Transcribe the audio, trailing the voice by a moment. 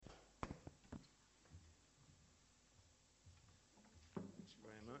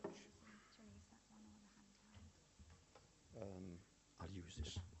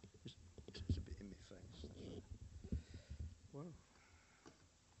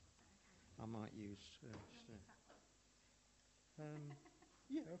might use.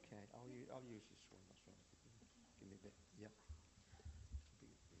 Yeah, okay. I'll use this one. That's right. Give me a bit. Yeah.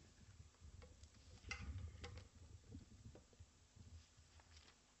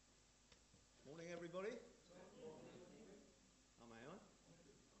 Morning, everybody. Am I on?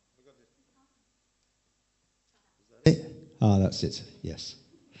 We got this. Is that it? Ah, that's it. Yes.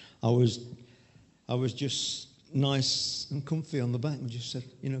 I was just nice and comfy on the back and just said,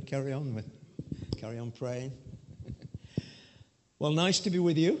 carry on praying. Well, nice to be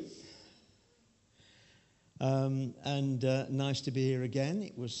with you. And nice to be here again.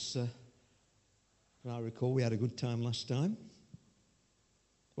 It was, I recall, we had a good time last time.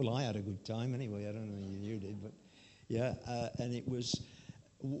 Well, I had a good time anyway. I don't know if you did, but yeah. And it was,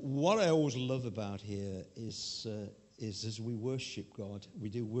 what I always love about here is as we worship God, we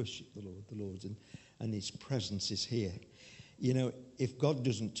do worship the Lord, and His presence is here. If God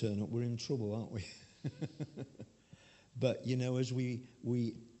doesn't turn up, we're in trouble, aren't we? But, as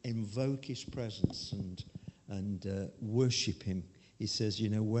we invoke His presence and worship Him, He says,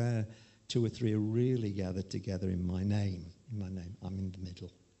 where two or three are really gathered together in my name, I'm in the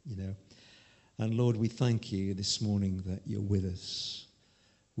middle, And Lord, we thank you this morning that you're with us.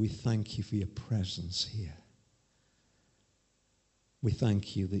 We thank you for your presence here. We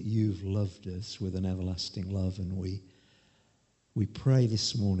thank you that you've loved us with an everlasting love, and we pray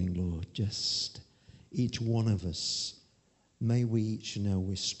this morning, Lord, just each one of us, may we each know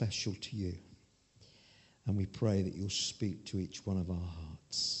we're special to you. And we pray that you'll speak to each one of our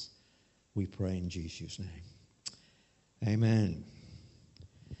hearts. We pray in Jesus' name. Amen.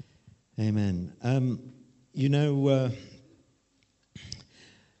 Amen.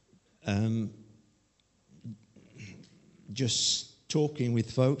 Just talking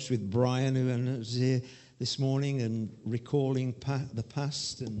with folks, with Brian, who was here this morning, and recalling the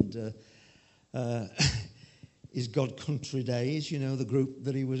past and his God Country days, the group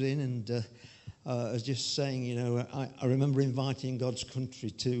that he was in. And I was just saying, I remember inviting God's Country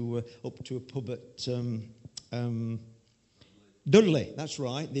up to a pub at Dudley, that's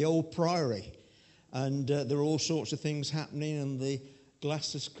right, the old priory. And there were all sorts of things happening, and the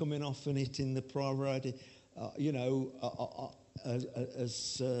glasses coming off and hitting the priory,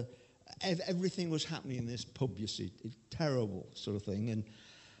 as everything was happening in this pub, you see, terrible sort of thing. And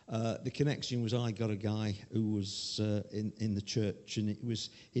the connection was, I got a guy who was in the church, and it was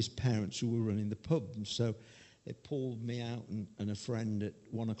his parents who were running the pub. And so they pulled me out and a friend at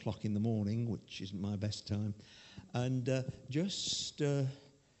 1 o'clock in the morning, which isn't my best time, and just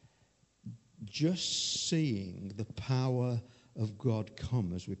seeing the power of God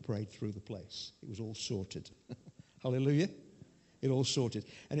come as we prayed through the place. It was all sorted. Hallelujah. It all sorted.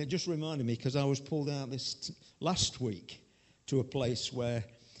 And it just reminded me, because I was pulled out this last week to a place where,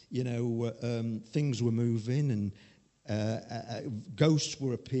 things were moving, and ghosts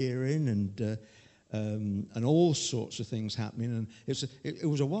were appearing, and all sorts of things happening. And it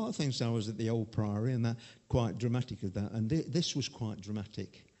was a while since I was at the old priory, and that quite dramatic of that. And this was quite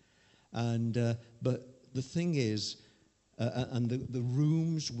dramatic. And but the thing is, and the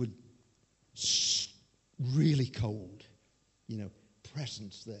rooms were really cold,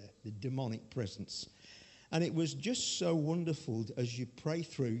 presence there, the demonic presence. And it was just so wonderful as you pray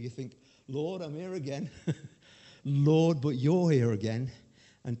through, you think, Lord, I'm here again. Lord, but you're here again.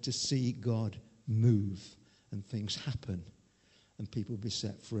 And to see God move and things happen and people be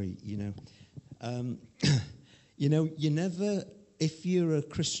set free, you never, if you're a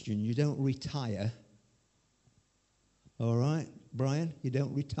Christian, you don't retire. All right, Brian, you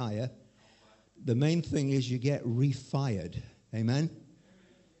don't retire. The main thing is you get refired. Amen?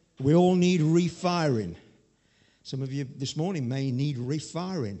 We all need refiring. Some of you this morning may need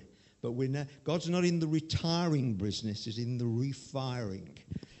refiring, but God's not in the retiring business, He's in the refiring,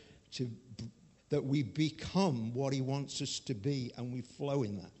 that we become what He wants us to be, and we flow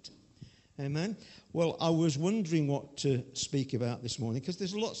in that. Amen? Well, I was wondering what to speak about this morning, because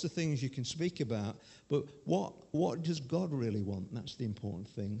there's lots of things you can speak about, but what does God really want? That's the important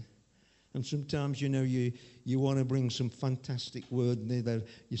thing. And sometimes, you want to bring some fantastic word there,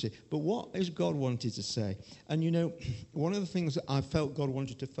 you say, but what has God wanted to say? And, one of the things that I felt God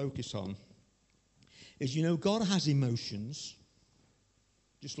wanted to focus on is, God has emotions,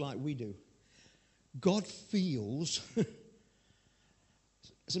 just like we do. God feels.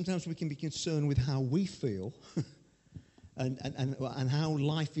 Sometimes we can be concerned with how we feel and how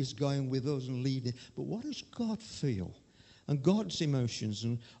life is going with us and leading. But what does God feel? And God's emotions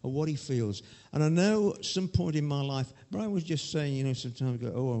and what He feels. And I know at some point in my life, Brian was just saying, sometimes I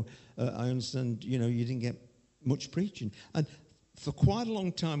go, I understand, you didn't get much preaching. And for quite a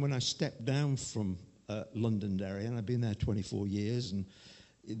long time when I stepped down from Londonderry, and I've been there 24 years, and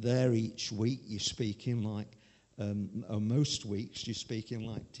there each week you're speaking like, or most weeks you're speaking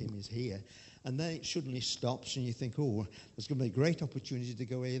like Tim is here, and then it suddenly stops and you think, oh, there's going to be a great opportunity to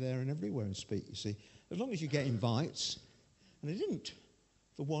go here, there and everywhere and speak, you see, as long as you get invites. And I didn't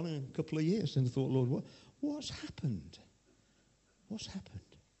for one and a couple of years, and I thought, Lord, what's happened? What's happened?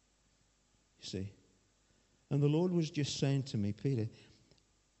 You see? And the Lord was just saying to me, Peter,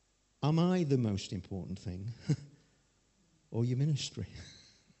 am I the most important thing or your ministry?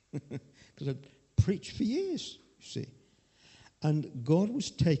 Because I'd preached for years, you see. And God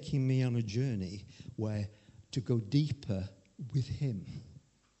was taking me on a journey where to go deeper with him,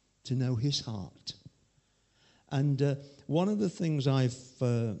 to know his heart. And one of the things I've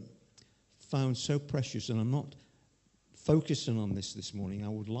found so precious, and I'm not focusing on this morning, I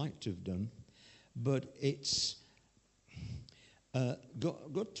would like to have done, but it's,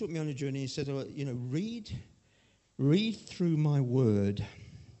 God took me on a journey and said, read through my word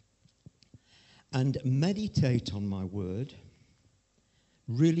and meditate on my word,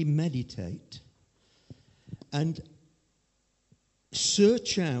 really meditate, and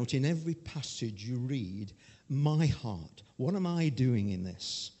search out in every passage you read my heart. What am I doing in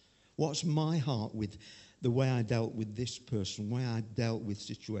this? What's my heart with the way I dealt with this person, the way I dealt with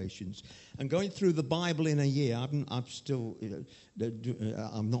situations? And going through the Bible in a year, I've not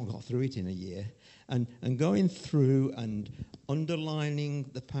got through it in a year. And going through and underlining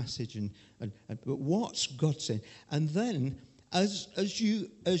the passage but what's God saying? And then as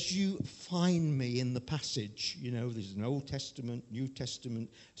you find me in the passage, there's an Old Testament, New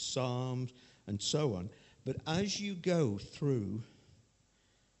Testament, Psalms, and so on. But as you go through,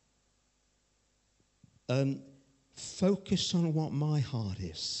 focus on what my heart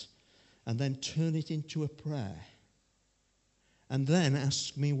is, and then turn it into a prayer, and then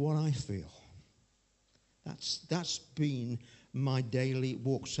ask me what I feel. That's been my daily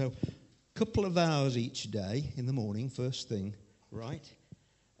walk. So a couple of hours each day in the morning, first thing, right?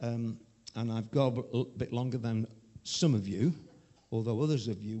 And I've got a bit longer than some of you, although others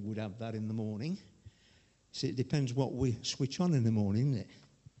of you would have that in the morning. See, it depends what we switch on in the morning, isn't it?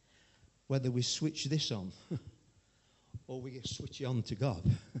 Whether we switch this on or we switch it on to God.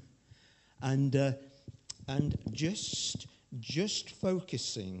 and just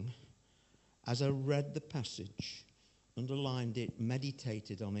focusing as I read the passage, underlined it,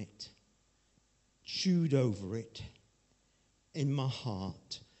 meditated on it, chewed over it in my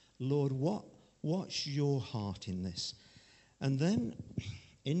heart. Lord, what's your heart in this? And then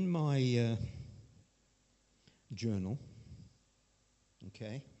in my journal,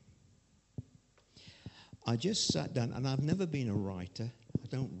 okay, I just sat down, and I've never been a writer. I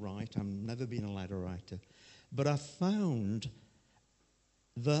don't write. I've never been a letter writer. But I found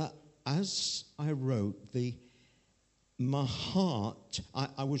that as I wrote, my heart,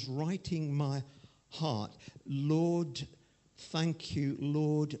 I was writing my heart. Lord, thank you.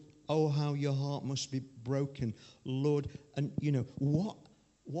 Lord, oh, how your heart must be broken. Lord, and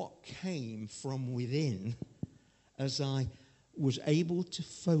what came from within as I was able to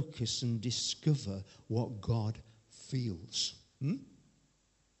focus and discover what God feels.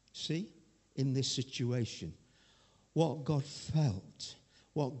 See? In this situation. What God felt.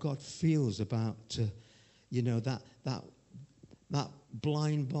 What God feels about, that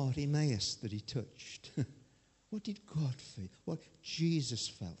blind Bartimaeus that he touched. What did God feel? What Jesus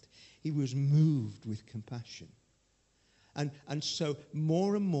felt. He was moved with compassion. And so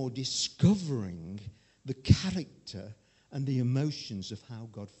more and more discovering the character and the emotions of how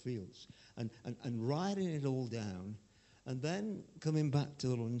God feels. And writing it all down. And then coming back to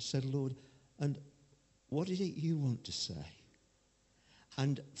the Lord and said, Lord, and what is it you want to say?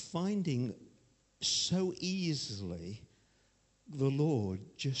 And finding so easily the Lord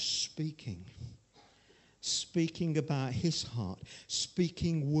just speaking about his heart,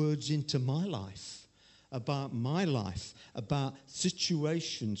 speaking words into my life, about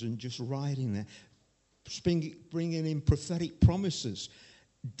situations, and just writing there, bringing in prophetic promises.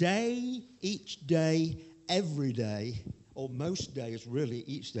 Each day, every day, or most days really,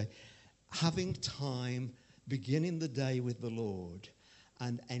 each day, having time, beginning the day with the Lord,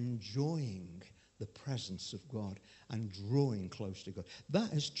 and enjoying the presence of God and drawing close to God.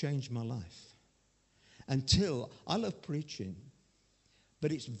 That has changed my life. Until, I love preaching,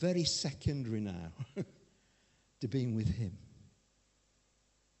 but it's very secondary now to being with him.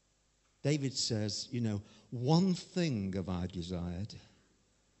 David says, one thing have I desired,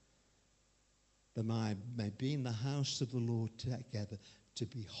 that I may be in the house of the Lord together, to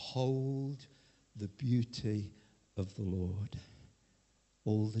behold the beauty of the Lord.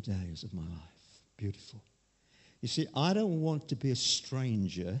 all the days of my life. Beautiful. You see, I don't want to be a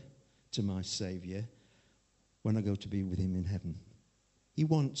stranger to my Saviour when I go to be with him in heaven. He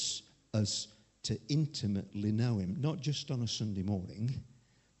wants us to intimately know him, not just on a Sunday morning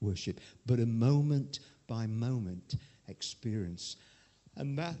worship, but a moment by moment experience.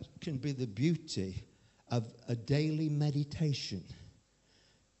 And that can be the beauty of a daily meditation.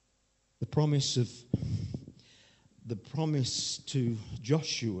 The promise to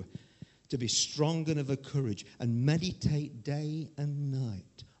Joshua to be strong and of a courage and meditate day and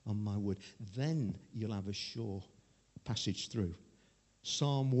night on my word. Then you'll have a sure passage through.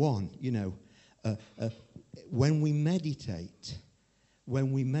 Psalm 1, when we meditate,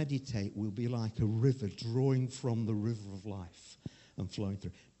 we'll be like a river drawing from the river of life and flowing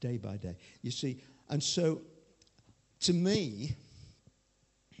through day by day. You see, and so to me,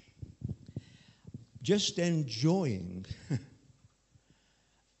 just enjoying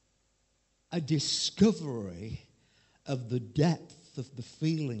a discovery of the depth of the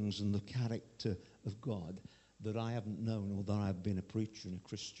feelings and the character of God that I haven't known, or that I've been a preacher and a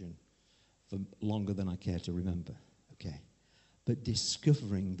Christian for longer than I care to remember, okay? But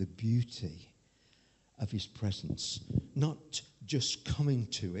discovering the beauty of his presence, not just coming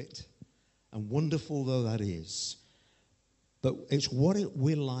to it, and wonderful though that is, but it's what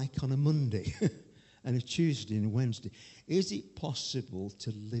we're like on a Monday and a Tuesday and a Wednesday. Is it possible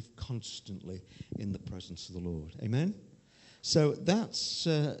to live constantly in the presence of the Lord? Amen? So that's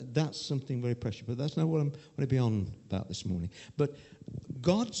something very precious, but that's not what I'm going to be on about this morning. But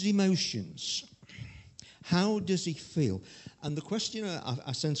God's emotions, how does he feel? And the question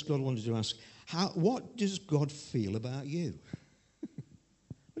I sense God wanted to ask, what does God feel about you?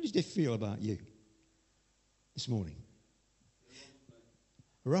 What does he feel about you this morning?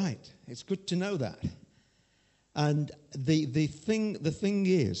 Right, it's good to know that. And the thing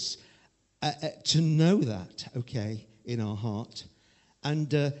is, to know that, okay, in our heart,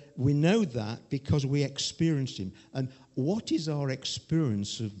 and we know that because we experienced him. And what is our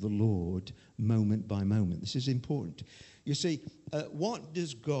experience of the Lord moment by moment? This is important. You see, how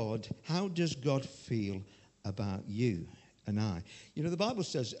does God feel about you and I? You know, the Bible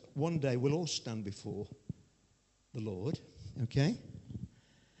says one day we'll all stand before the Lord, okay?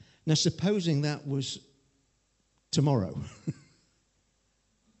 Now, supposing that was tomorrow,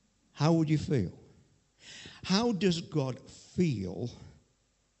 how would you feel? How does God feel?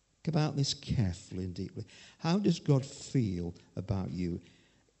 Think about this carefully and deeply. How does God feel about you?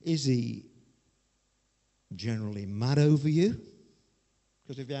 Is he generally mad over you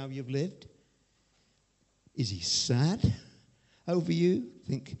because of how you've lived? Is he sad over you?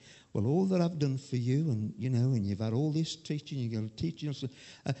 Think, well, all that I've done for you, and and you've had all this teaching, you're going to teach us,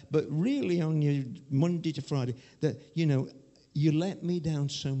 but really on your Monday to Friday, that you let me down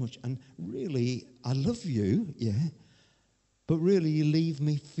so much, and really I love you, yeah, but really you leave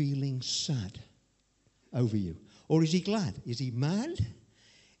me feeling sad over you. Or is he glad? Is he mad?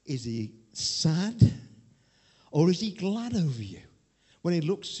 Is he sad? Or is he glad over you? When he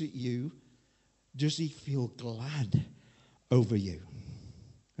looks at you, does he feel glad over you?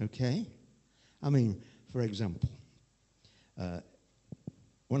 Okay? I mean, for example,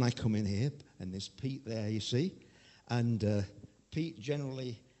 when I come in here, and there's Pete there, you see, and Pete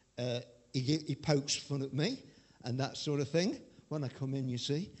generally, he pokes fun at me and that sort of thing when I come in, you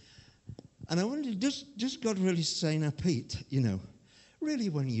see. And I wonder, does God really say, now, Pete, really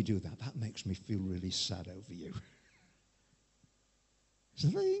when you do that, that makes me feel really sad over you? It's a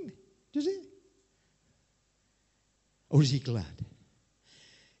thing, does it? Or is he glad?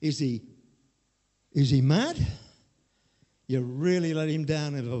 Is he mad? You really let him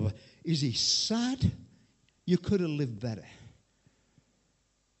down and over. Is he sad? You could have lived better.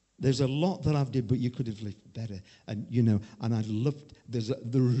 There's a lot that I've did, but you could have lived better. And, and I'd loved, there's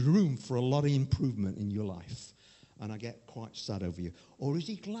room for a lot of improvement in your life. And I get quite sad over you. Or is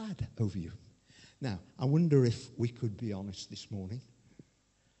he glad over you? Now, I wonder if we could be honest this morning.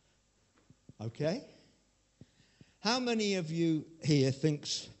 Okay? How many of you here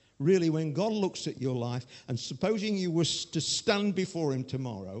thinks, really, when God looks at your life, and supposing you were to stand before him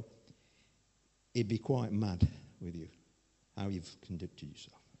tomorrow, he'd be quite mad with you, how you've conducted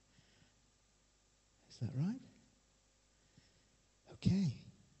yourself? Is that right? Okay.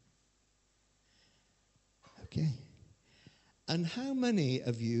 Okay. And how many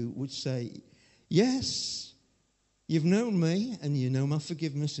of you would say, yes, you've known me, and you know my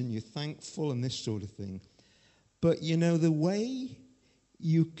forgiveness, and you're thankful, and this sort of thing, but the way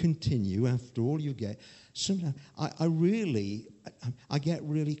you continue after all you get, sometimes I get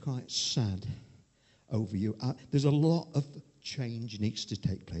really quite sad over you. There's a lot of change needs to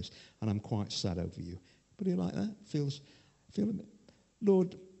take place, and I'm quite sad over you. Anybody like that? Feel a bit,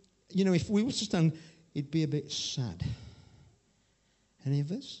 Lord, you know, if we were to stand, it'd be a bit sad. Any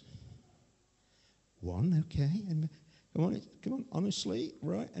of us? One, okay. And come on, honestly,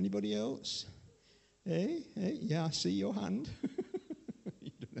 right? Anybody else? Hey, yeah, I see your hand.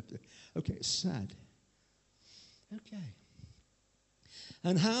 You don't have to. Okay, it's sad. Okay.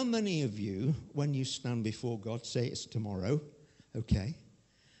 And how many of you, when you stand before God, say it's tomorrow, okay?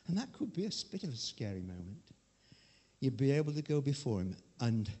 And that could be a bit of a scary moment. You'd be able to go before him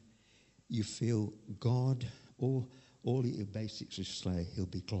and you feel God, all your basics of say, he'll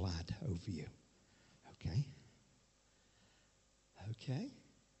be glad over you. Okay? Okay?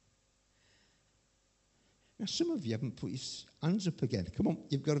 Now, some of you haven't put your hands up again. Come on,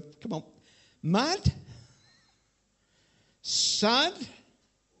 you've got to, come on. Mad? Sad?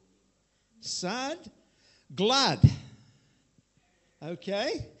 Glad?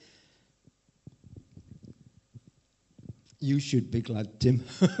 Okay? You should be glad, Tim.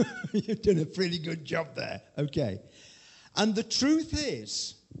 You've done a pretty good job there. Okay. And the truth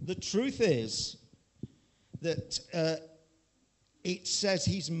is that it says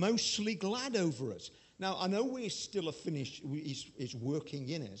he's mostly glad over us. Now, I know we're still he's working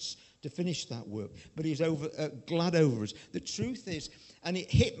in us to finish that work, but he's glad over us. The truth is, and it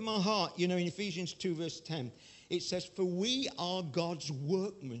hit my heart, you know, in Ephesians 2 verse 10, it says, for we are God's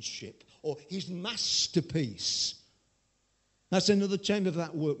workmanship, or his masterpiece. That's another term of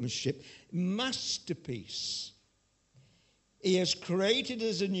that workmanship. Masterpiece. He has created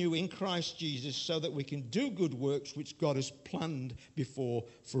us anew in Christ Jesus so that we can do good works which God has planned before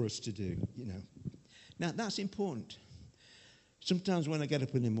for us to do, you know. Now, that's important. Sometimes when I get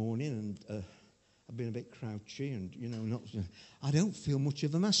up in the morning and I've been a bit crouchy and, you know, I don't feel much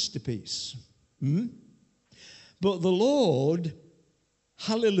of a masterpiece. But the Lord,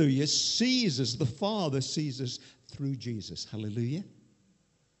 hallelujah, sees us, the Father sees us through Jesus. Hallelujah.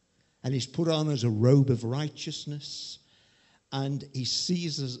 And he's put on us a robe of righteousness. And he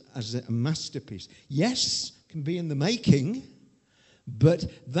sees us as a masterpiece. Yes, can be in the making, but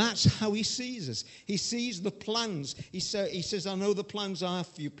that's how he sees us. He sees the plans. He says, I know the plans I have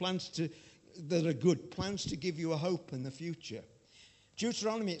for you, plans that are good, plans to give you a hope in the future.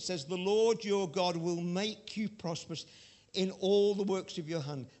 Deuteronomy, it says, the Lord your God will make you prosperous in all the works of your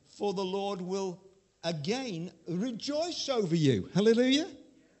hand, for the Lord will again rejoice over you. Hallelujah.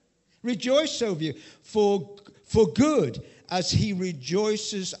 Rejoice over you for good, as he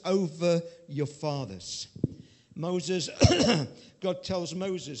rejoices over your fathers. Moses, God tells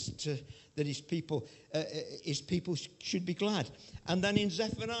Moses that his people should be glad. And then in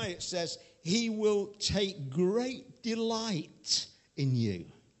Zephaniah it says, he will take great delight in you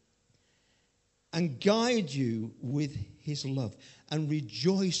and guide you with his love and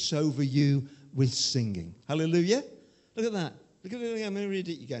rejoice over you with singing. Hallelujah. Look at that. Look at it. I'm going to read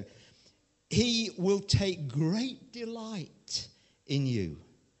it again. He will take great delight in you,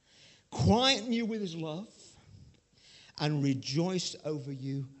 quieten you with his love, and rejoice over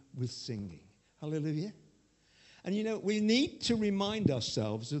you with singing. Hallelujah. And you know, we need to remind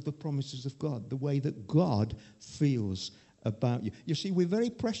ourselves of the promises of God, the way that God feels about you. You see, we're very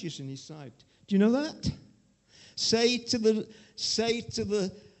precious in his sight. Do you know that? Say to the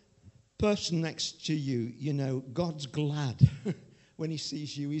person next to you, you know, God's glad. When he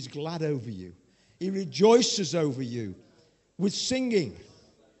sees you, he's glad over you. He rejoices over you with singing.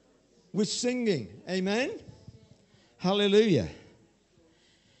 With singing. Amen? Hallelujah.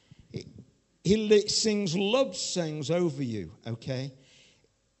 He sings love songs over you. Okay?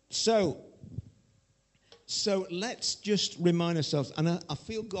 So let's just remind ourselves, and I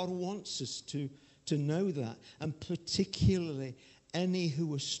feel God wants us to know that, and particularly any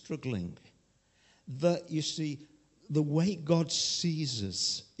who are struggling, that you see, the way God sees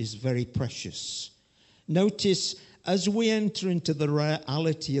us is very precious. Notice, as we enter into the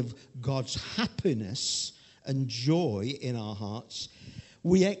reality of God's happiness and joy in our hearts,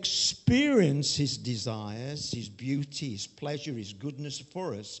 we experience his desires, his beauty, his pleasure, his goodness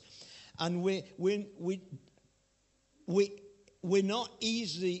for us. And we're not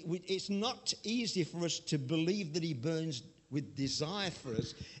easy. It's not easy for us to believe that he burns with desire for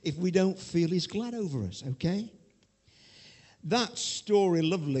us if we don't feel he's glad over us, okay? That story,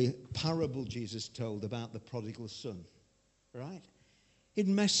 lovely parable Jesus told about the prodigal son, right? He'd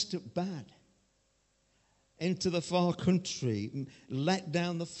messed up bad. Into the far country, let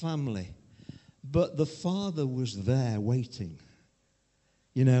down the family. But the father was there waiting,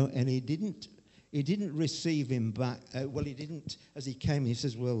 you know, and he didn't He didn't receive him back. Well, he didn't. As he came, he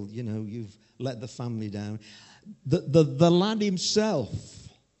says, well, you've let the family down. The lad himself,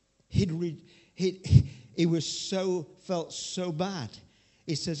 he felt so bad.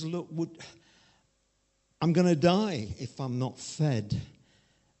 He says, look, I'm going to die if I'm not fed.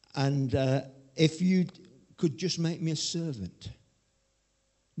 And if you could just make me a servant.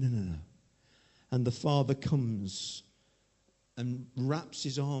 No. And the father comes and wraps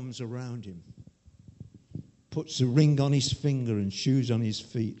his arms around him, puts a ring on his finger and shoes on his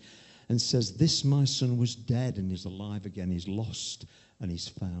feet, and says, this my son was dead and is alive again. He's lost and he's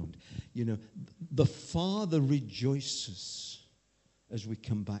found. The father rejoices as we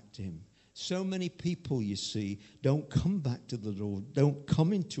come back to him. So many people, you see, don't come back to the Lord, don't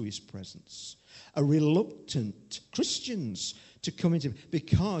come into his presence, are reluctant Christians to come into him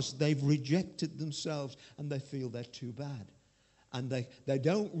because they've rejected themselves and they feel they're too bad. And they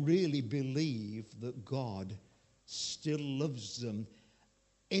don't really believe that God still loves them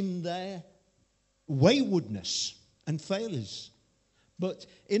in their waywardness and failures. But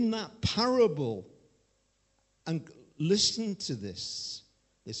in that parable, and listen to this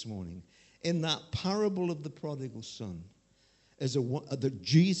morning, in that parable of the prodigal son, that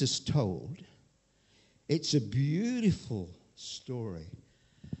Jesus told, it's a beautiful story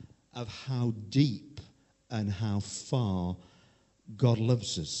of how deep and how far God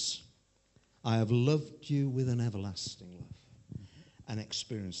loves us. I have loved you with an everlasting love, and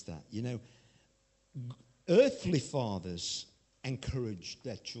experienced that. Earthly fathers encourage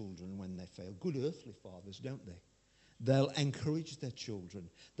their children when they fail. Good earthly fathers, don't they? They'll encourage their children.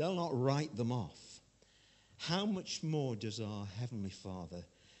 They'll not write them off. How much more does our Heavenly Father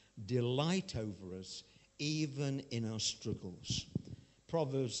delight over us, even in our struggles?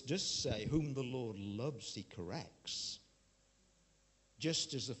 Proverbs does say, whom the Lord loves, he corrects.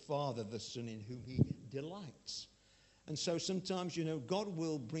 Just as the Father, the Son in whom he delights. And so sometimes, God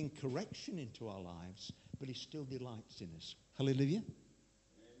will bring correction into our lives, but he still delights in us. Hallelujah.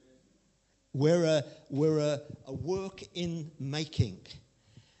 We're a work in making.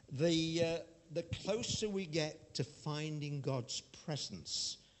 The closer we get to finding God's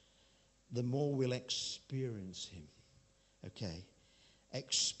presence, the more we'll experience him. Okay?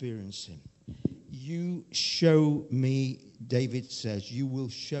 Experience him. You show me, David says, you will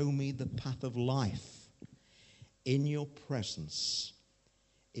show me the path of life. In your presence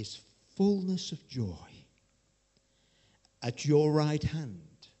is fullness of joy. At your right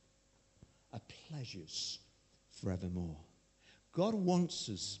hand are pleasures forevermore. God wants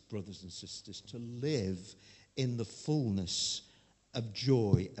us, brothers and sisters, to live in the fullness of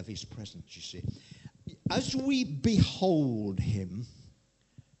joy of his presence, you see. As we behold him,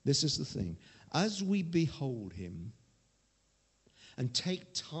 this is the thing, as we behold him and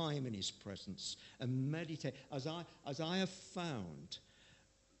take time in his presence and meditate, as I have found,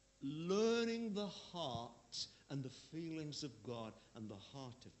 learning the heart and the feelings of God and the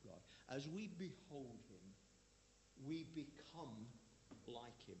heart of God, as we behold him, we become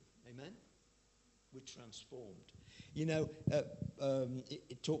like him. Amen? We're transformed.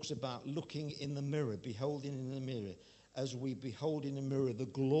 It talks about looking in the mirror, beholding in the mirror. As we behold in the mirror the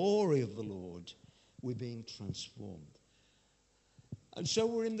glory of the Lord, we're being transformed. And so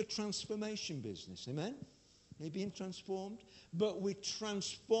we're in the transformation business. Amen? We're being transformed. But we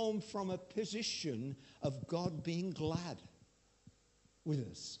transform from a position of God being glad with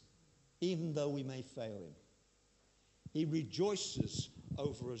us, even though we may fail him. He rejoices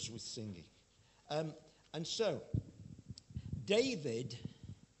over us with singing. And so, David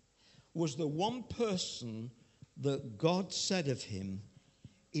was the one person that God said of him,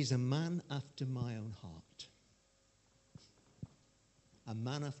 is a man after my own heart. A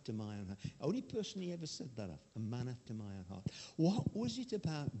man after my own heart. Only person he ever said that of. A man after my own heart. What was it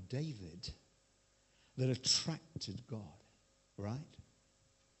about David that attracted God? Right?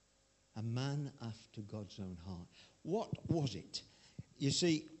 A man after God's own heart. What was it? You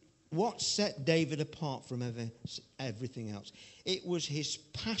see, what set David apart from everything else? It was his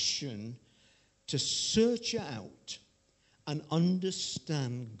passion to search out and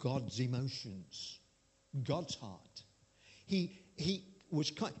understand God's emotions, God's heart. He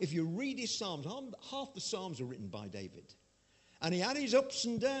was, if you read his Psalms, half the Psalms are written by David. And he had his ups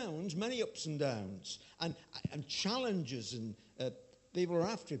and downs, many ups and downs, and challenges, and people were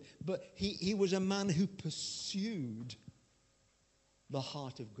after him. But he was a man who pursued the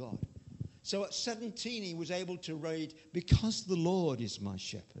heart of God. So at 17, he was able to read, because the Lord is my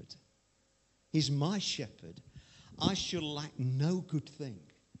shepherd. He's my shepherd. I shall lack no good thing.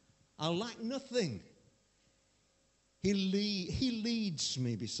 I'll lack nothing. He leads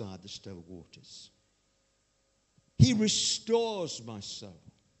me beside the still waters. He restores my soul.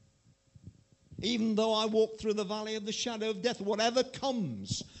 Even though I walk through the valley of the shadow of death, whatever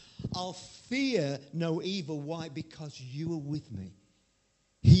comes, I'll fear no evil. Why? Because you are with me.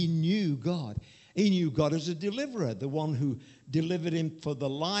 He knew God. He knew God as a deliverer, the one who delivered him for the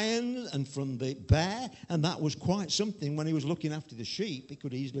lion and from the bear. And that was quite something. When he was looking after the sheep, he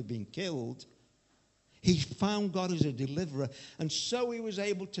could easily have been killed. He found God as a deliverer. And so he was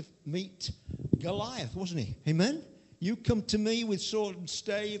able to meet Goliath, wasn't he? Amen? You come to me with sword and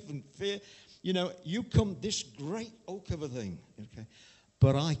stave and fear. You know, you come this great oak of a thing. Okay?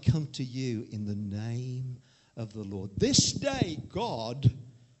 But I come to you in the name of the Lord. This day, God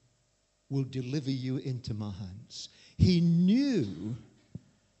will deliver you into my hands. He knew,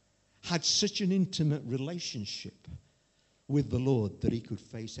 had such an intimate relationship with the Lord that he could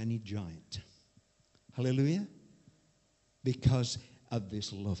face any giant. Hallelujah. Because of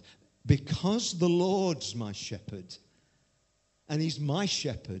this love. Because the Lord's my shepherd. And he's my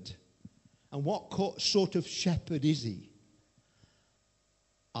shepherd. And what sort of shepherd is he?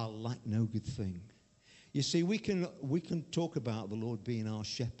 I'll lack no good thing. You see, we can talk about the Lord being our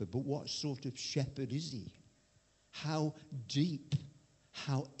shepherd, but what sort of shepherd is he? How deep,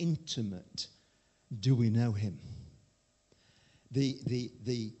 how intimate do we know him? The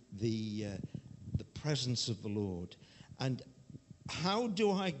presence of the Lord. And how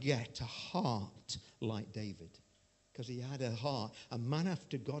do I get a heart like David? Because he had a heart, a man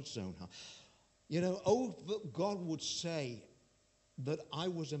after God's own heart. You know, oh, that God would say that I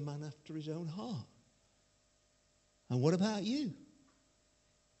was a man after his own heart. And what about you?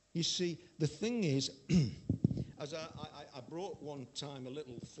 You see, the thing is, as I brought one time a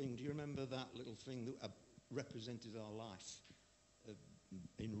little thing. Do you remember that little thing that represented our life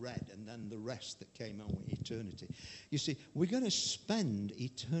in red, and then the rest that came on with eternity? You see, we're going to spend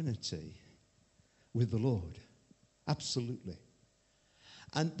eternity with the Lord. Absolutely.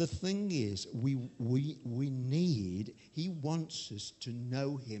 And the thing is, we need, he wants us to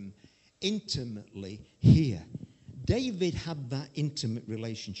know him intimately here. David had that intimate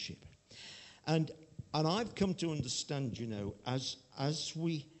relationship. And I've come to understand, you know, as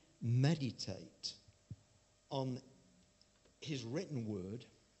we meditate on his written word,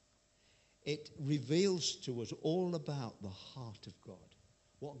 it reveals to us all about the heart of God,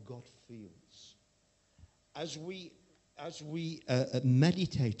 what God feels. As we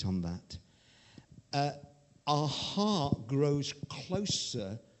meditate on that, our heart grows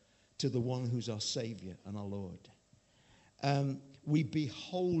closer to the one who's our Savior and our Lord. We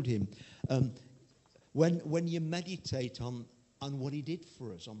behold him. When you meditate on what he did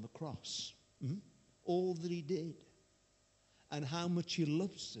for us on the cross, all that he did, and how much he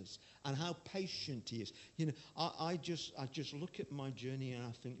loves us, and how patient he is. You know, I just look at my journey and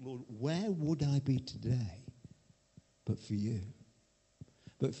I think, Lord, where would I be today but for you,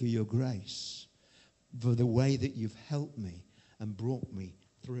 but for your grace, for the way that you've helped me and brought me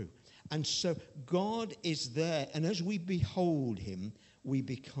through. And so God is there, and as we behold him, we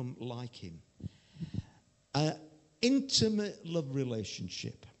become like him. An intimate love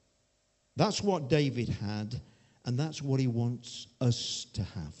relationship. That's what David had, and that's what he wants us to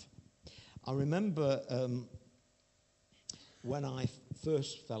have. I remember when I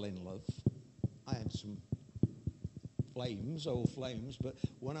first fell in love, I had some old flames, but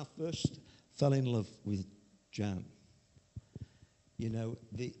when I first fell in love with Jan, you know,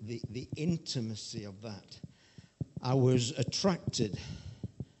 the intimacy of that. I was attracted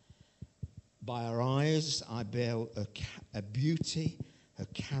by her eyes. I beheld her beauty, her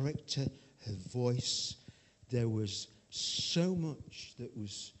character, her voice. There was so much that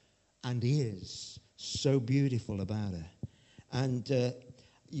was and is so beautiful about her. And,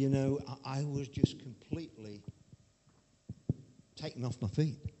 you know, I was just completely taken off my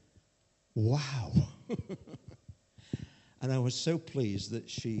feet. Wow. And I was so pleased that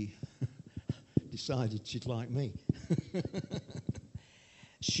she decided she'd like me.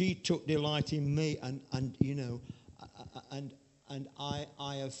 She took delight in me, and you know, and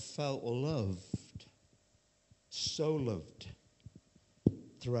I have felt loved, so loved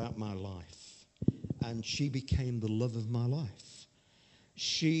throughout my life. And she became the love of my life.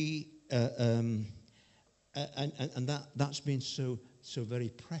 She and that's been so very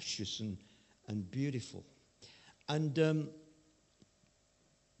precious and beautiful. And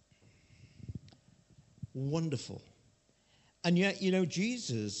wonderful. And yet, you know,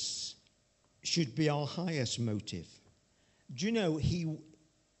 Jesus should be our highest motive. Do you know, he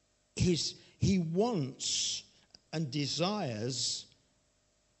wants and desires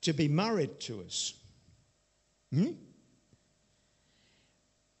to be married to us.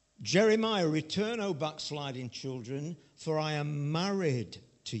 Jeremiah, return, O backsliding children, for I am married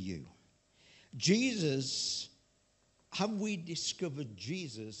to you. Jesus, have we discovered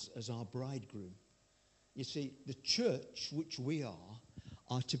Jesus as our bridegroom? You see, the church, which we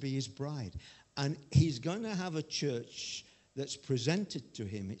are to be his bride. And he's going to have a church that's presented to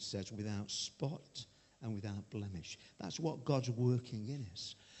him, it says, without spot and without blemish. That's what God's working in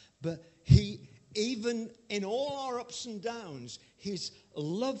us. But he, even in all our ups and downs, his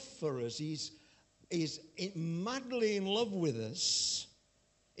love for us, he's madly in love with us,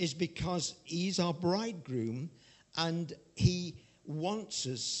 is because he's our bridegroom, and he wants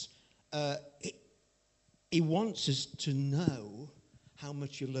us to know how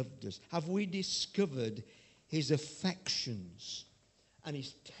much he loved us. Have we discovered his affections and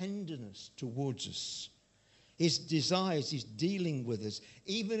his tenderness towards us? His desires, his dealing with us,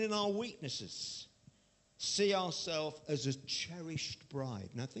 even in our weaknesses. See ourselves as a cherished bride.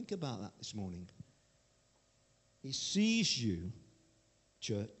 Now think about that this morning. He sees you,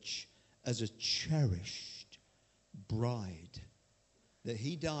 church, as a cherished bride that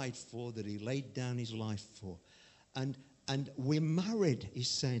he died for, that he laid down his life for. And we're married, he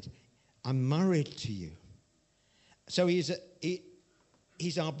said, I'm married to you. So he's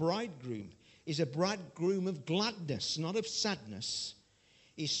our bridegroom. He's a bridegroom of gladness, not of sadness.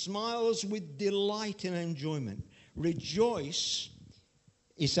 He smiles with delight and enjoyment. Rejoice,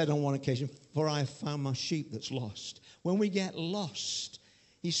 he said on one occasion, for I have found my sheep that's lost. When we get lost,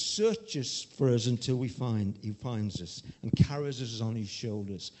 he searches for us until he finds us and carries us on his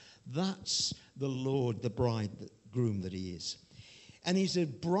shoulders. That's the Lord, the bridegroom that he is. And he's a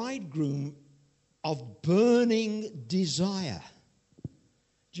bridegroom of burning desire.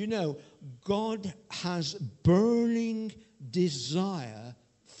 Do you know, God has burning desire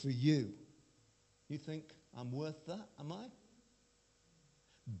for you. You think, I'm worth that, am I?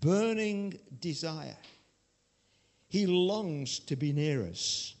 Burning desire. He longs to be near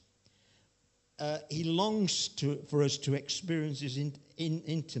us. He longs for us to experience his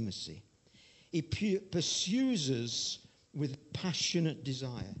intimacy. He pursues us with passionate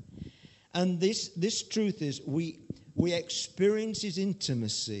desire. And this truth is we experience his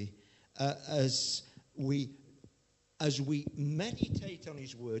intimacy as we meditate on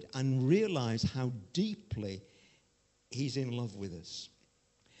his word and realize how deeply he's in love with us.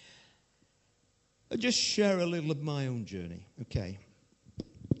 I'll just share a little of my own journey, okay?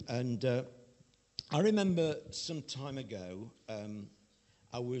 And I remember some time ago,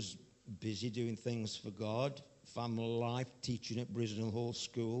 I was busy doing things for God, family life, teaching at Brisbane Hall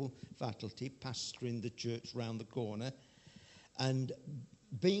School, faculty, pastoring the church round the corner, and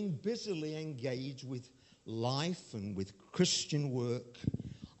being busily engaged with life and with Christian work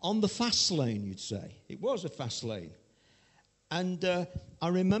on the fast lane, you'd say. It was a fast lane. And I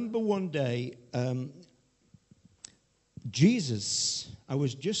remember one day, Jesus, I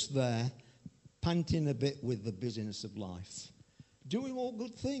was just there, panting a bit with the busyness of life, doing all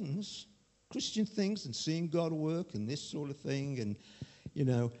good things, Christian things, and seeing God work and this sort of thing. And, you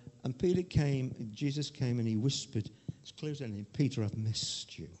know, and Jesus came and he whispered, it's clear as anything, Peter, I've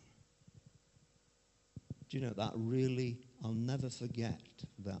missed you. Do you know, that really, I'll never forget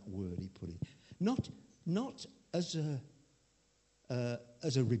that word he put in. Not as a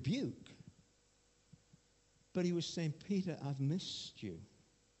rebuke, but he was saying, Peter, I've missed you.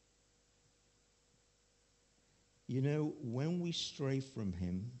 You know, when we stray from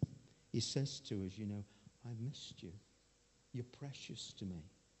him, he says to us, you know, I've missed you. You're precious to me.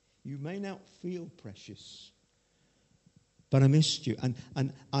 You may not feel precious, but I missed you. And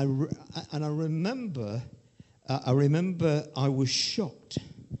I remember I was shocked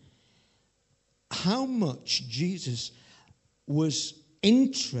how much Jesus was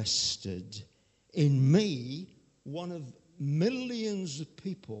interested in me, one of millions of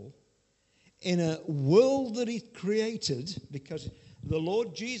people, in a world that he created, because the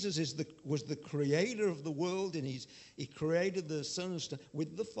Lord Jesus was the creator of the world, and he created the Son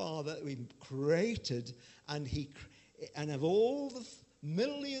with the Father. He created, and of all the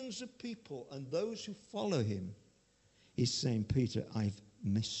millions of people and those who follow him, he's saying, Peter, I've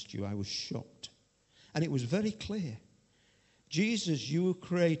missed you. I was shocked. And it was very clear. Jesus, you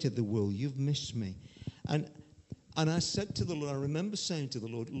created the world. You've missed me. And I said to the Lord, I remember saying to the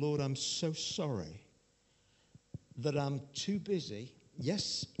Lord, Lord, I'm so sorry that I'm too busy,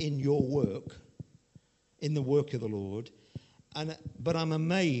 yes, in your work, in the work of the Lord, but I'm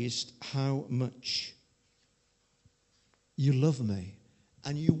amazed how much you love me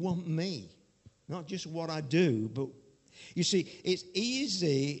and you want me, not just what I do, but you see, it's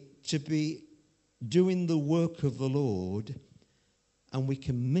easy to be doing the work of the Lord and we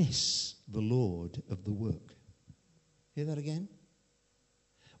can miss the Lord of the work. Hear that again?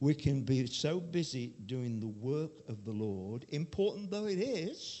 We can be so busy doing the work of the Lord, important though it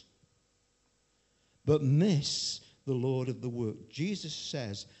is, but miss the Lord of the work. Jesus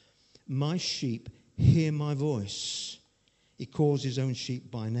says, my sheep hear my voice. He calls his own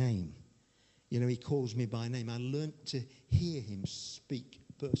sheep by name. You know, he calls me by name. I learnt to hear him speak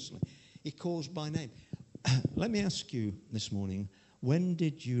personally. He calls by name. Let me ask you this morning, when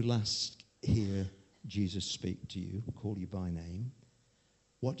did you last hear Jesus speak to you, call you by name?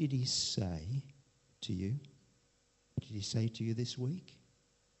 What did he say to you? What did he say to you this week?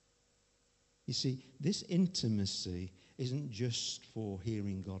 You see, this intimacy isn't just for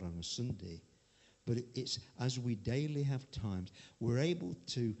hearing God on a Sunday, but it's as we daily have times, we're able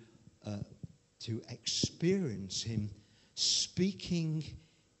to experience him speaking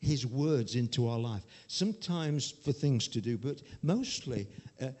his words into our life. Sometimes for things to do, but mostly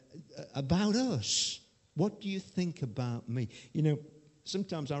about us. What do you think about me? You know,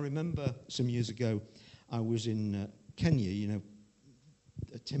 sometimes I remember some years ago, I was in Kenya. You know,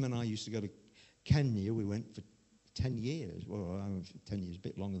 Tim and I used to go to Kenya. We went for 10 years. Well, I was 10 years, a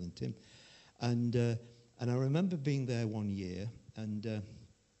bit longer than Tim. And I remember being there one year, and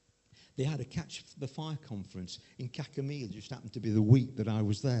they had a Catch the Fire conference in Kakamega. It just happened to be the week that I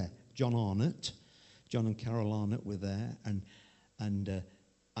was there. John and Carol Arnott were there, and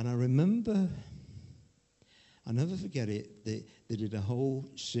I remember, I'll never forget it, they did a whole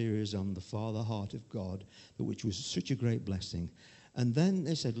series on the Father Heart of God, which was such a great blessing. And then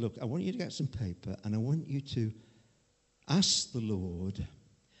they said, look, I want you to get some paper, and I want you to ask the Lord,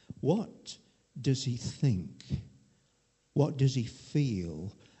 what does he think? What does he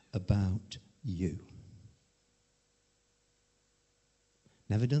feel about you?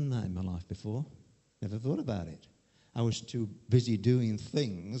 Never done that in my life before. Never thought about it. I was too busy doing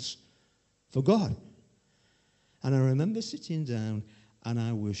things for God. And I remember sitting down and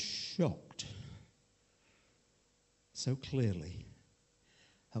I was shocked so clearly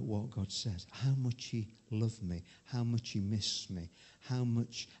at what God says, how much he loved me, how much he missed me, how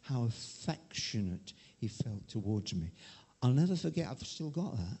affectionate he felt towards me. I'll never forget, I've still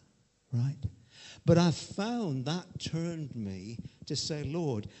got that, right? But I've found that turned me to say,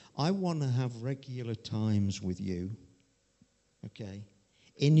 Lord, I want to have regular times with you, okay,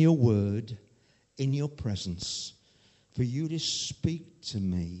 in your word, in your presence, for you to speak to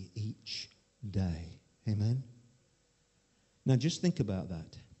me each day. Amen? Now just think about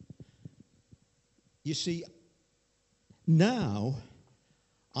that. You see, now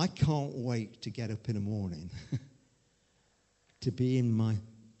I can't wait to get up in the morning to be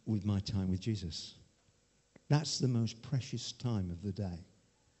with my time with Jesus. That's the most precious time of the day,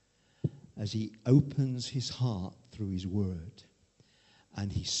 as he opens his heart through his word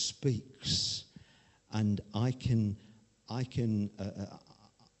and he speaks, and I can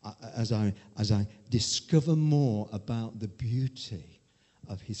as I discover more about the beauty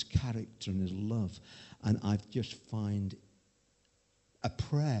of his character and his love, and I just find a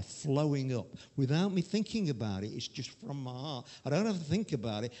prayer flowing up without me thinking about it. It's just from my heart. I don't have to think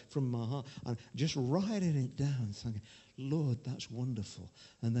about it, from my heart. I'm just writing it down, thinking, Lord, that's wonderful.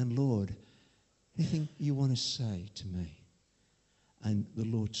 And then, Lord, anything you want to say to me? And the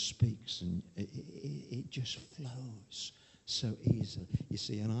Lord speaks, and it just flows so easily. You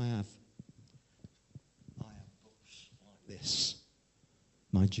see, and I have books like this,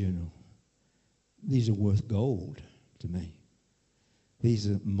 my journal. These are worth gold to me. These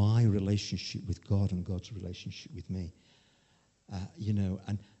are my relationship with God and God's relationship with me. You know,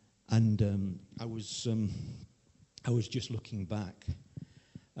 and I was just looking back.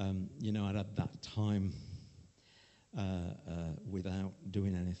 You know, I'd had that time without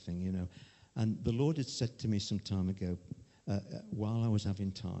doing anything. You know, and the Lord had said to me some time ago, while I was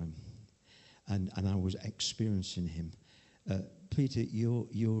having time, and I was experiencing Him, Peter,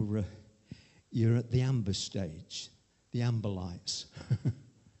 you're at the amber stage. The amber lights.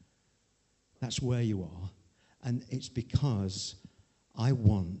 That's where you are. And it's because I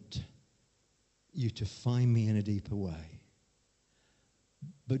want you to find me in a deeper way.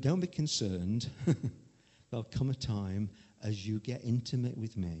 But don't be concerned. There'll come a time as you get intimate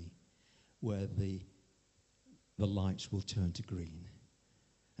with me where the lights will turn to green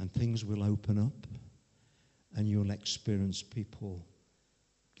and things will open up and you'll experience people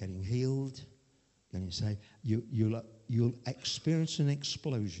getting healed. And you say, you'll experience an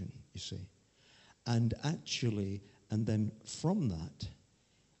explosion, you see. And actually, and then from that,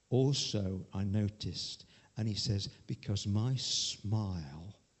 also I noticed, and he says, because my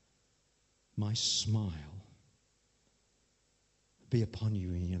smile be upon you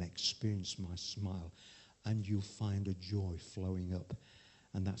and you'll experience my smile and you'll find a joy flowing up.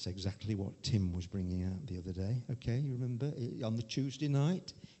 And that's exactly what Tim was bringing out the other day. Okay, you remember? On the Tuesday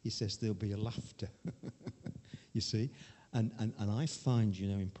night, he says there'll be a laughter. You see? And I find,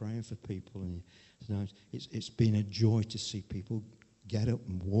 in praying for people, and it's been a joy to see people get up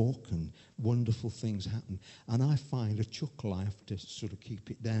and walk and wonderful things happen. And I find a chuckle. I have to sort of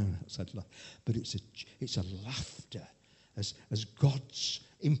keep it down outside life. But it's a laughter as God's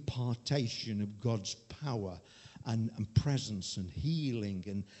impartation of God's power and presence and healing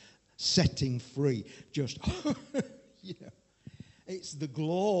and setting free. Just, it's the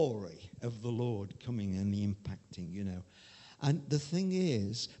glory of the Lord coming and impacting, And the thing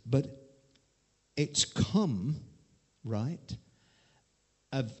is, but it's come, right,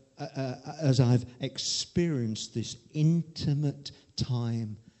 as I've experienced this intimate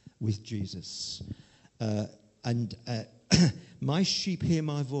time with Jesus. And my sheep hear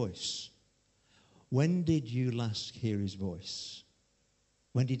my voice. When did you last hear his voice?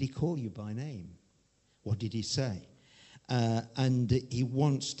 When did he call you by name? What did he say? And he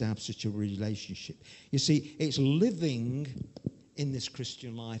wants to have such a relationship. You see, it's living in this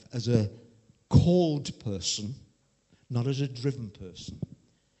Christian life as a called person, not as a driven person,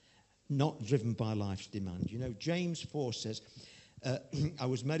 not driven by life's demand. James 4 says, I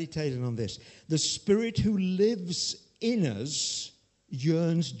was meditating on this, the Spirit who lives in us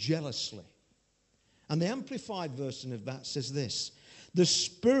yearns jealously. And the Amplified version of that says this, the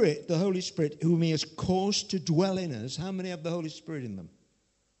Spirit, the Holy Spirit, whom he has caused to dwell in us. How many have the Holy Spirit in them?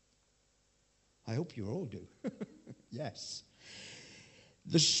 I hope you all do. Yes.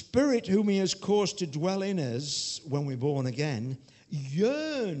 The Spirit whom he has caused to dwell in us when we're born again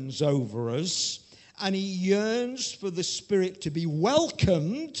yearns over us, and he yearns for the Spirit to be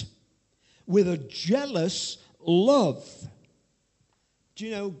welcomed with a jealous love. Do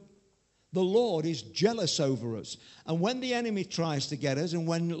you know, the Lord is jealous over us. And when the enemy tries to get us, and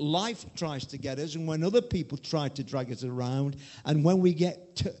when life tries to get us, and when other people try to drag us around, and when we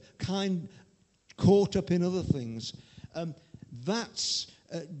get caught up in other things,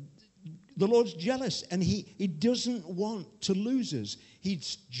 the Lord's jealous, and he doesn't want to lose us.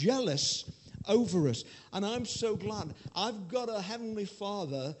 He's jealous over us. And I'm so glad I've got a Heavenly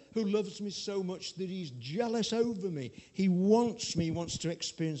Father who loves me so much that he's jealous over me. He wants me, he wants to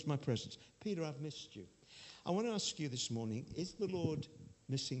experience my presence. Peter, I've missed you. I want to ask you this morning, is the Lord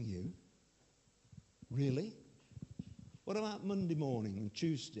missing you? Really? What about Monday morning and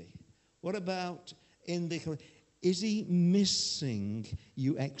Tuesday? What about is he missing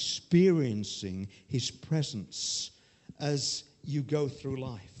you experiencing his presence as you go through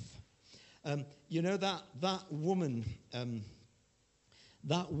life? That woman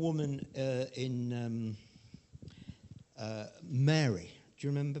in Mary. Do you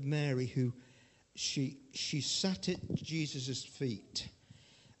remember Mary, who she sat at Jesus' feet,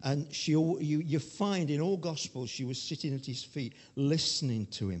 and you find in all Gospels she was sitting at his feet, listening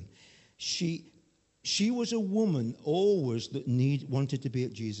to him. She was a woman always that wanted to be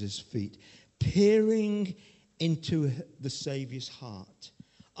at Jesus' feet, peering into the Saviour's heart,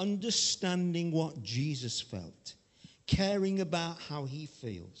 understanding what Jesus felt, caring about how he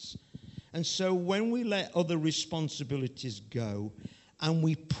feels. And so when we let other responsibilities go and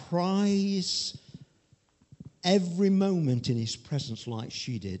we prize every moment in his presence like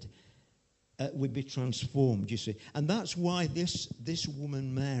she did, we'd be transformed, you see. And that's why this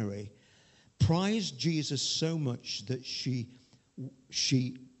woman, Mary, prized Jesus so much that she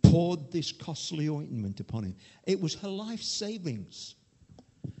poured this costly ointment upon him. It was her life savings.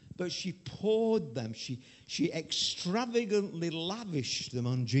 But she poured them, she extravagantly lavished them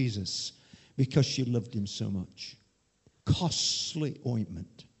on Jesus because she loved him so much. Costly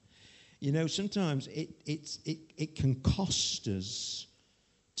ointment. Sometimes it can cost us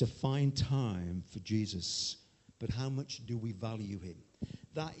to find time for Jesus, but how much do we value him?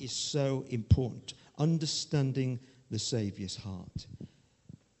 That is so important. Understanding the Saviour's heart.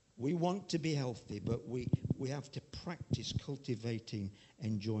 We want to be healthy, but we have to practice cultivating,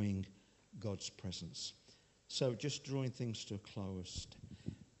 enjoying God's presence. So just drawing things to a close.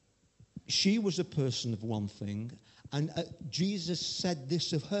 She was a person of one thing, and Jesus said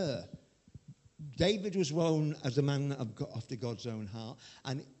this of her. David was known as a man after God's own heart,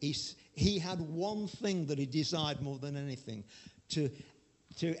 and he had one thing that he desired more than anything, to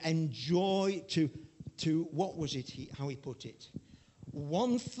enjoy, to what was it, how he put it?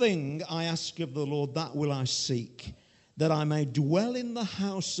 One thing I ask of the Lord, that will I seek, that I may dwell in the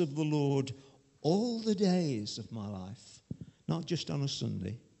house of the Lord all the days of my life, not just on a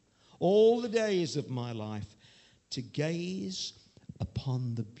Sunday, all the days of my life, to gaze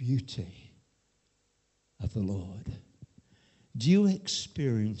upon the beauty of the Lord. Do you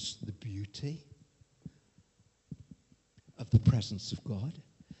experience the beauty of the presence of God?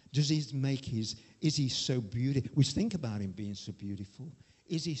 Does he make is he so beautiful? We think about him being so beautiful.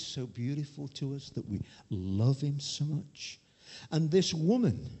 Is he so beautiful to us that we love him so much? And this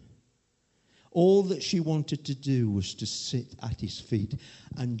woman, all that she wanted to do was to sit at his feet.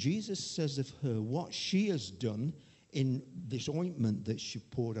 And Jesus says of her, what she has done in this ointment that she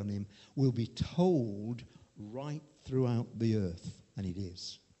poured on him will be told right throughout the earth. And it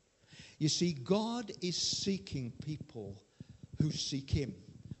is. You see, God is seeking people who seek him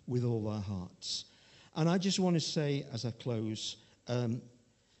with all their hearts. And I just want to say as I close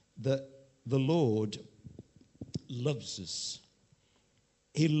that the Lord loves us.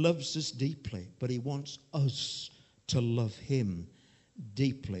 He loves us deeply, but he wants us to love him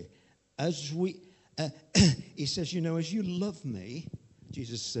deeply. As we, he says, as you love me,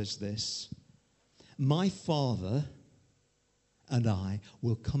 Jesus says this, my Father and I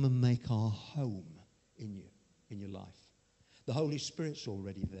will come and make our home in you, in your life. The Holy Spirit's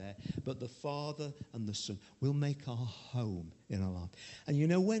already there, but the Father and the Son will make our home in our life.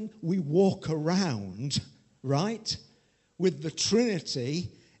 And when we walk around, right, with the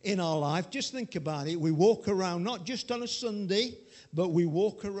Trinity in our life, just think about it. We walk around not just on a Sunday, but we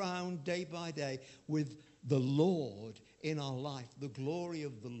walk around day by day with the Lord in our life, the glory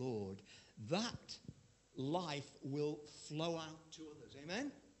of the Lord. That life will flow out to others.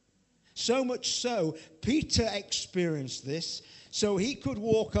 Amen? So much so, Peter experienced this, so he could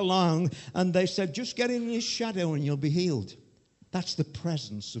walk along, and they said, just get in his shadow and you'll be healed. That's the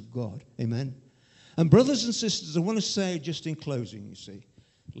presence of God. Amen? And brothers and sisters, I want to say just in closing, you see,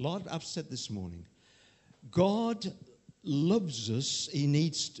 Lord, I've said this morning, God loves us.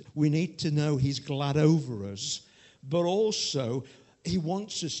 We need to know he's glad over us, but also he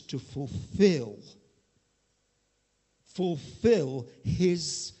wants us to fulfill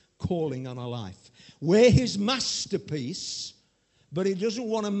his calling on our life. We're his masterpiece, but he doesn't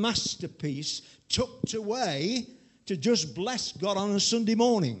want a masterpiece tucked away to just bless God on a Sunday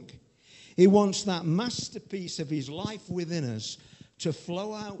morning. He wants that masterpiece of his life within us to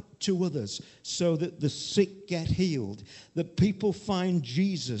flow out to others so that the sick get healed, that people find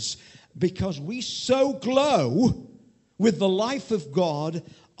Jesus. Because we so glow with the life of God,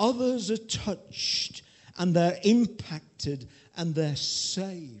 others are touched and they're impacted and they're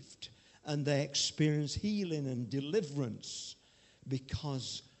saved and they experience healing and deliverance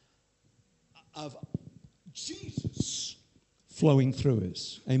because of Jesus flowing through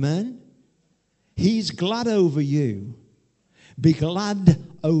us. Amen? He's glad over you. Be glad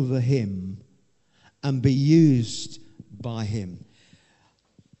over him and be used by him.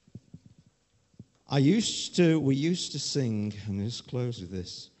 We used to sing, and let's close with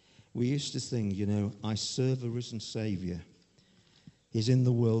this. We used to sing, I serve a risen Savior. He's in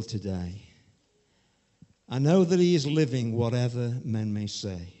the world today. I know that he is living, whatever men may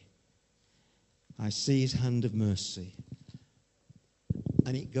say. I see his hand of mercy.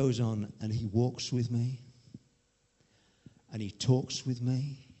 And it goes on, and he walks with me. And he talks with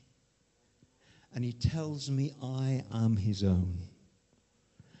me. And he tells me I am his own.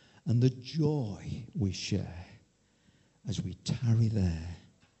 And the joy we share as we tarry there,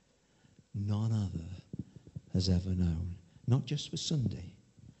 none other has ever known. Not just for Sunday,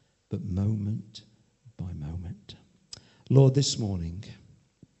 but moment by moment. Lord, this morning,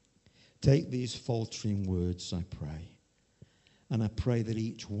 take these faltering words, I pray. And I pray that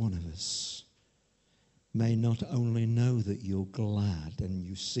each one of us may not only know that you're glad and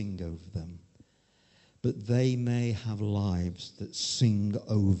you sing over them, but they may have lives that sing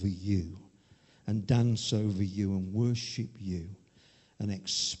over you and dance over you and worship you and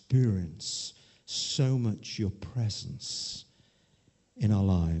experience so much your presence in our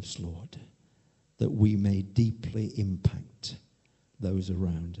lives, Lord, that we may deeply impact those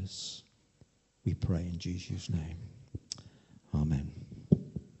around us. We pray in Jesus' name. Amen.